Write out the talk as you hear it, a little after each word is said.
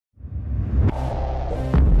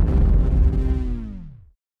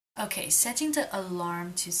Okay, setting the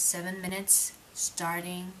alarm to 7 minutes,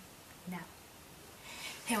 starting now.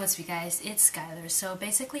 Hey, what's up, guys? It's Skylar. So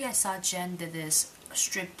basically, I saw Jen did this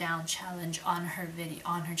strip down challenge on her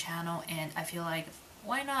channel, and I feel like,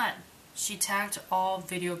 why not? She tagged all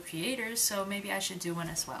video creators, so maybe I should do one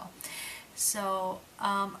as well. So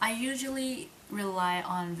I usually rely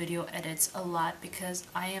on video edits a lot because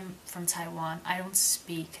I am from Taiwan. I don't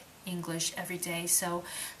speak English every day, so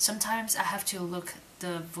sometimes I have to look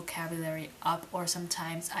the vocabulary up, or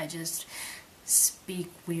sometimes I just speak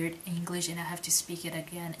weird English and I have to speak it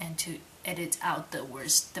again and to edit out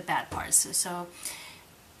the bad parts. So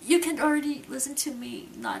you can already listen to me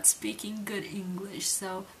not speaking good English,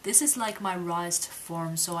 so this is like my rawest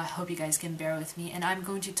form, so I hope you guys can bear with me, and I'm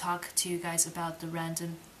going to talk to you guys about the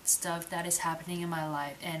random stuff that is happening in my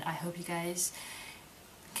life, and I hope you guys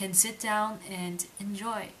can sit down and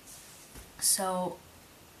enjoy. So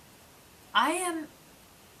I am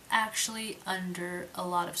actually under a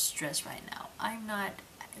lot of stress right now. I'm not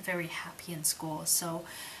very happy in school, so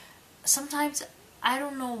sometimes I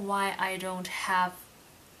don't know why I don't have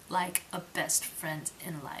like a best friend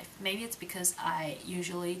in life. Maybe it's because I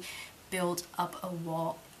usually build up a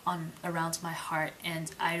wall around my heart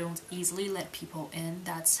and I don't easily let people in.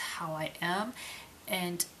 That's how I am,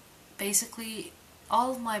 and basically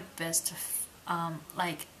all of my best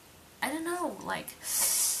like, I don't know, like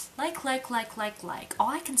all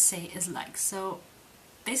I can say is like. So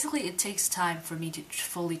basically it takes time for me to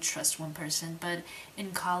fully trust one person, but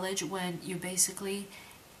in college, when you basically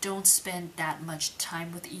don't spend that much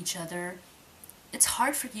time with each other, it's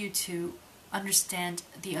hard for you to understand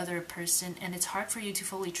the other person and it's hard for you to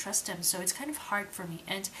fully trust them. So it's kind of hard for me,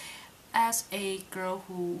 and as a girl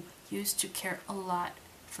who used to care a lot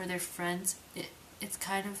for their friends, it's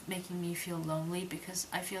kind of making me feel lonely because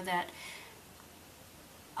I feel that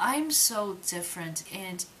I'm so different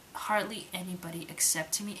and hardly anybody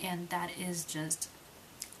accepts me, and that is just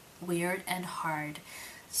weird and hard.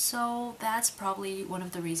 So that's probably one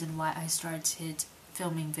of the reasons why I started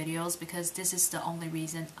filming videos, because this is the only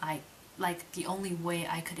reason the only way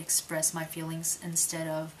I could express my feelings, instead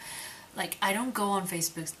of like, I don't go on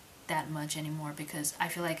Facebook that much anymore because I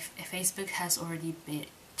feel like Facebook has already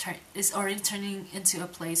is already turning into a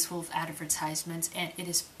place full of advertisements and it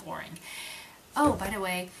is boring. Oh, by the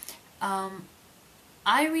way,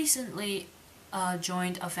 I recently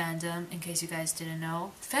joined a fandom, in case you guys didn't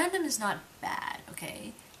know. Fandom is not bad,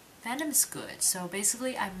 okay? Fandom is good. So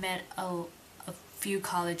basically I met a few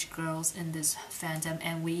college girls in this fandom,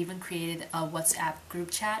 and we even created a WhatsApp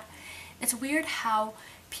group chat. It's weird how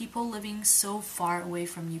people living so far away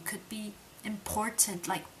from you could be important,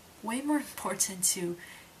 like way more important to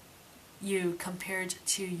you compared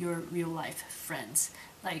to your real life friends.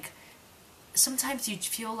 Like, sometimes you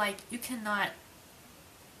feel like you cannot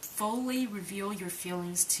fully reveal your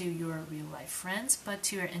feelings to your real life friends, but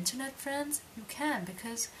to your internet friends you can,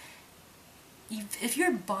 because if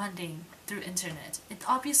you're bonding through internet, it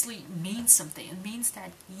obviously means something. It means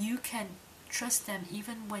that you can trust them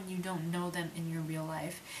even when you don't know them in your real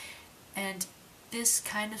life. And this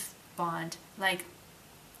kind of bond, like,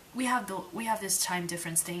 we have this time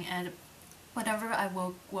difference thing, and whenever I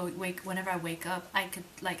wake up, I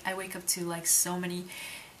wake up to like so many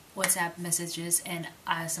WhatsApp messages, and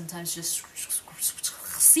I sometimes just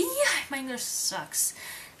see, my English sucks.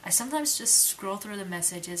 I sometimes just scroll through the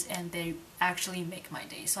messages and they actually make my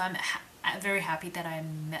day. So I'm very happy that I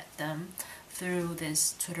met them through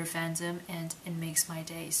this Twitter fandom, and it makes my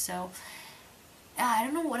day. So I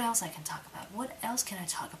don't know what else I can talk about. What else can I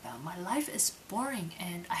talk about? My life is boring,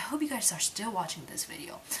 and I hope you guys are still watching this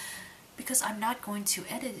video, because I'm not going to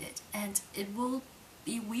edit it and it will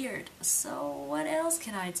be weird. So what else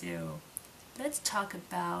can I do? Let's talk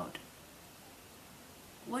about,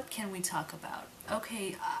 what can we talk about?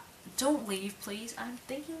 Okay, don't leave please. I'm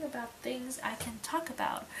thinking about things I can talk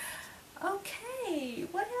about. Okay,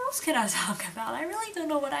 what else can I talk about? I really don't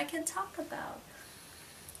know what I can talk about.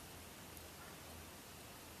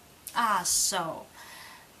 So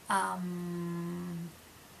I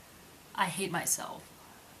hate myself.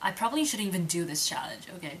 I probably shouldn't even do this challenge,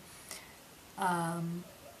 okay?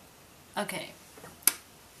 Okay.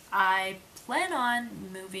 I plan on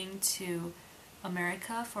moving to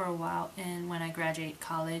America for a while, and when I graduate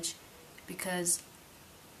college, because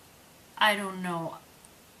I don't know,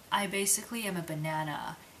 I basically am a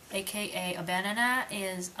banana, aka a banana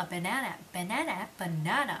is a banana,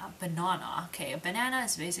 okay, a banana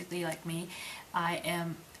is basically like me. I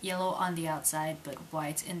am yellow on the outside but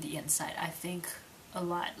white in the inside. I think a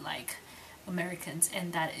lot like Americans,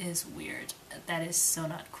 and that is weird. That is so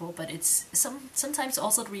not cool, but it's sometimes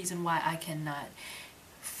also the reason why I cannot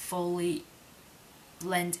fully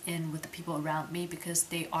blend in with the people around me because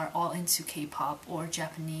they are all into K-pop or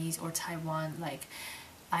Japanese or Taiwan. Like,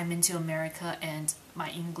 I'm into America and my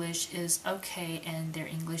English is okay and their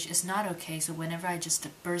English is not okay, so whenever I just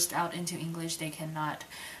burst out into English, they cannot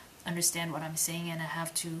understand what I'm saying and I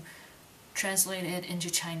have to translate it into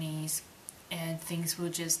Chinese, and things will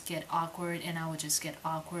just get awkward and I will just get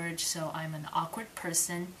awkward, so I'm an awkward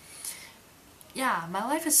person. Yeah, my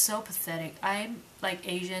life is so pathetic. I'm like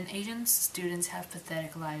Asian students have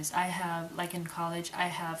pathetic lives. I have, like in college, I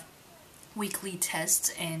have weekly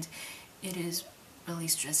tests and it is really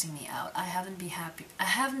stressing me out. I haven't been happy. I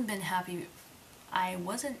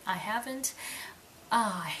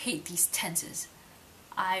hate these tenses.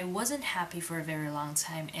 I wasn't happy for a very long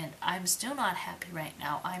time and I'm still not happy right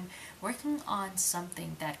now. I'm working on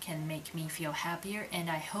something that can make me feel happier and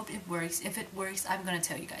I hope it works. If it works, I'm gonna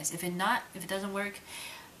tell you guys. If it doesn't work,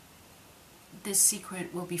 this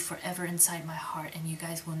secret will be forever inside my heart and you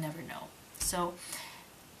guys will never know. So,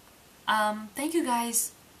 thank you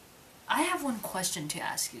guys. I have one question to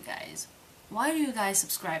ask you guys. Why do you guys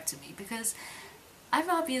subscribe to me? Because I'm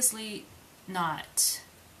obviously not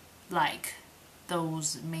like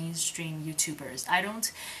those mainstream YouTubers.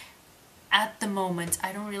 At the moment,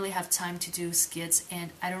 I don't really have time to do skits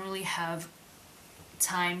and I don't really have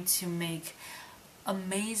time to make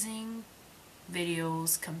amazing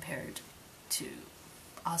videos compared to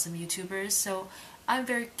awesome YouTubers. So I'm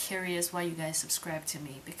very curious why you guys subscribe to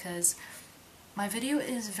me, because my video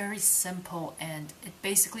is very simple and it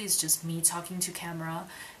basically is just me talking to camera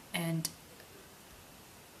and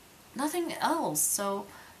nothing else. So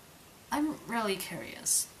I'm really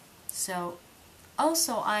curious. So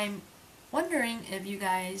also I'm wondering if you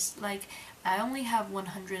guys, like, I only have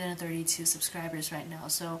 132 subscribers right now,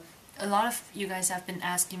 so a lot of you guys have been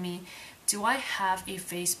asking me, do I have a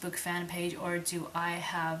Facebook fan page or do I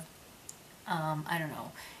have I don't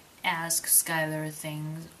know, Ask Skylar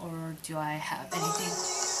things, or do I have anything?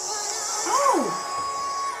 Oh!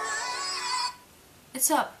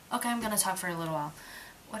 It's up. Okay, I'm gonna talk for a little while.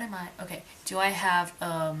 What am I? Okay, do I have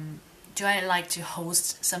do I like to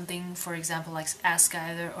host something, for example, like Ask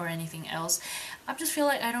Skylar or anything else? I just feel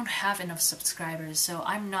like I don't have enough subscribers, so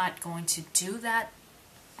I'm not going to do that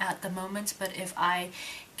at the moment, but if I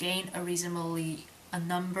gain a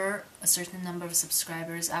certain number of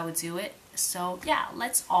subscribers, I would do it. So yeah,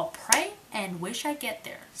 let's all pray and wish I get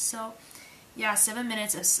there. So yeah, 7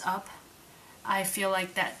 minutes is up. I feel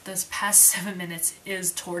like that this past 7 minutes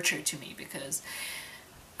is torture to me because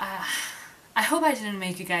I hope I didn't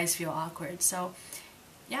make you guys feel awkward. So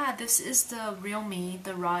yeah, this is the real me,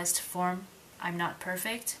 the rawest form. I'm not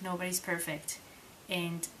perfect, nobody's perfect,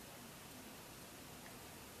 and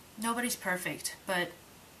nobody's perfect, but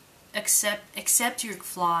accept your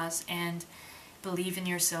flaws and believe in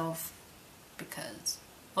yourself, because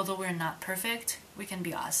although we're not perfect, we can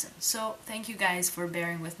be awesome. So thank you guys for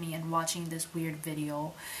bearing with me and watching this weird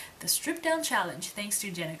video, the strip down challenge, thanks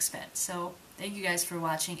to Jennxpenn. So thank you guys for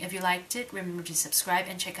watching. If you liked it, remember to subscribe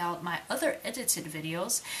and check out my other edited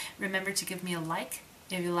videos. Remember to give me a like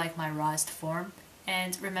if you like my rawest form.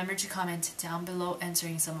 And remember to comment down below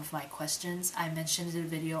answering some of my questions. I mentioned in the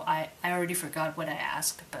video, I already forgot what I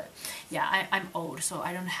asked, but yeah, I'm old, so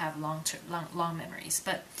I don't have long memories.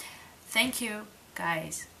 But thank you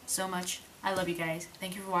guys so much. I love you guys.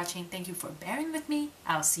 Thank you for watching. Thank you for bearing with me.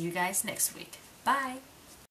 I'll see you guys next week. Bye!